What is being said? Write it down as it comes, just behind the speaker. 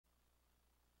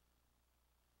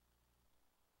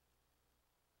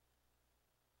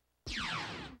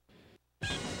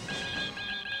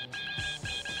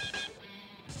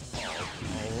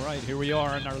right, here we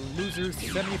are in our losers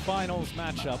semifinals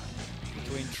matchup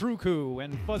between TruKuu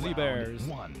and FuzzyBears.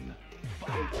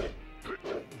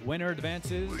 Winner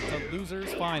advances to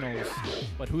losers finals,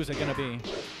 but who's it gonna be?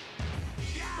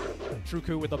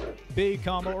 TruKuu with a big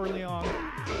combo early on.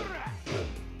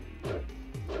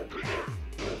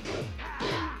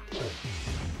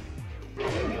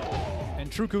 And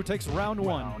TruKuu takes round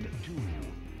one.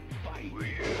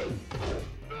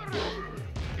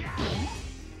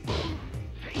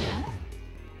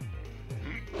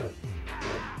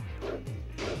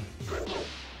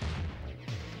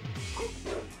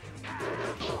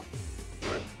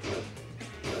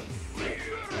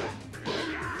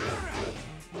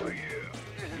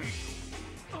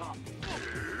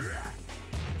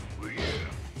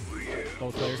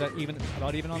 Both players at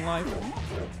about even on life.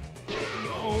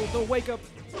 Oh, the wake up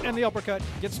and the uppercut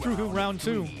gets TruKuu round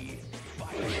two.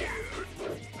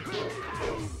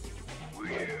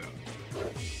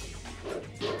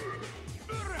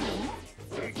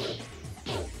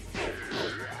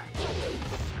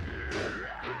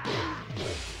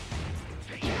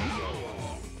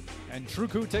 And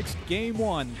TruKuu takes game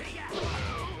one.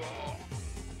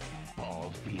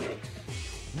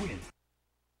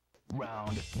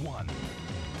 Round one.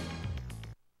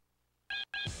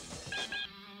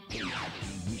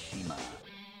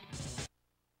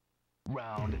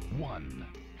 Round one.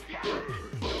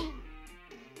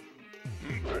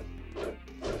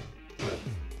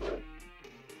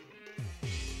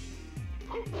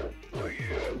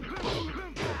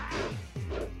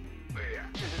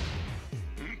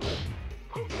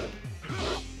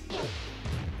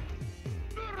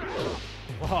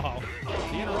 Wow,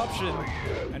 the interruption.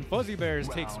 And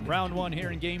FuzzyBears takes round one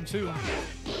here in game two.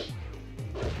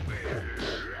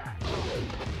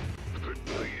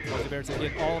 FuzzyBears didn't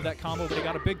get all of that combo, but he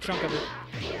got a big chunk of it.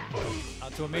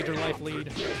 Out to a major life lead.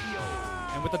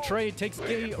 And with the trade, takes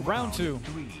round two.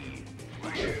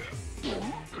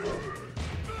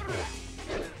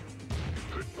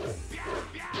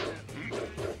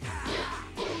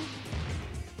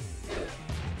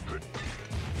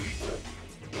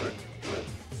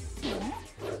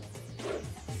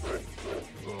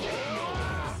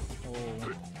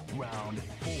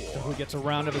 Who gets a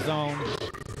round of his own.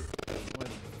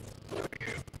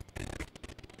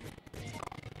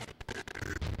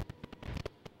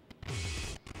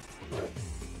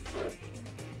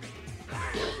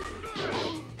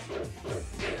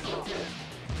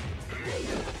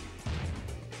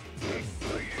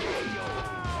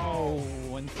 Oh,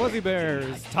 and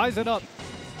FuzzyBears ties it up.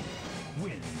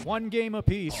 One game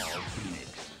apiece.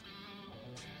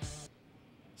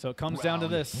 So it comes down to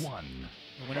this.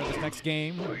 The winner of this next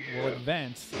game will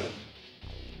advance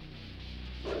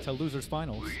to losers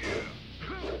finals.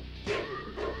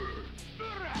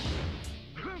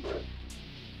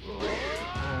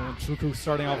 Oh, TruKuu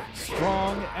starting off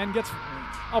strong and gets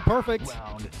a perfect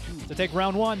to take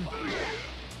round one.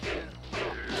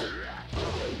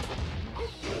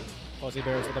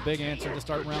 FuzzyBears with a big answer to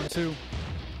start round two.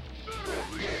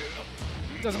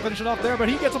 Doesn't finish it off there, but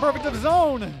he gets a perfect of his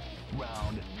own.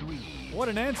 What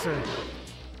an answer.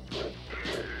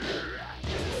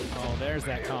 Oh, there's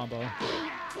that combo.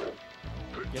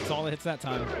 Gets all the hits that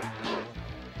time.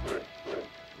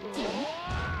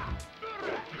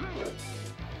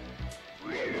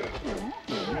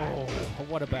 Oh,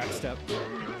 what a backstep.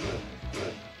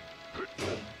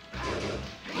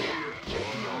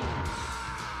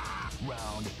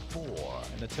 Round four.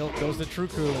 And the tilt goes to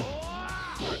TruKuu.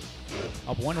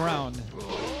 Up one round.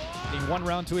 Needing one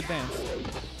round to advance.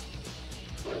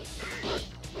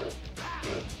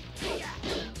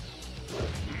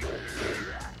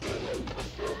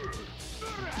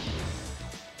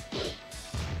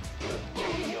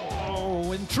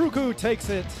 Oh, and TruKuu takes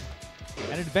it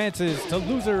and advances to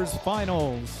losers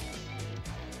finals.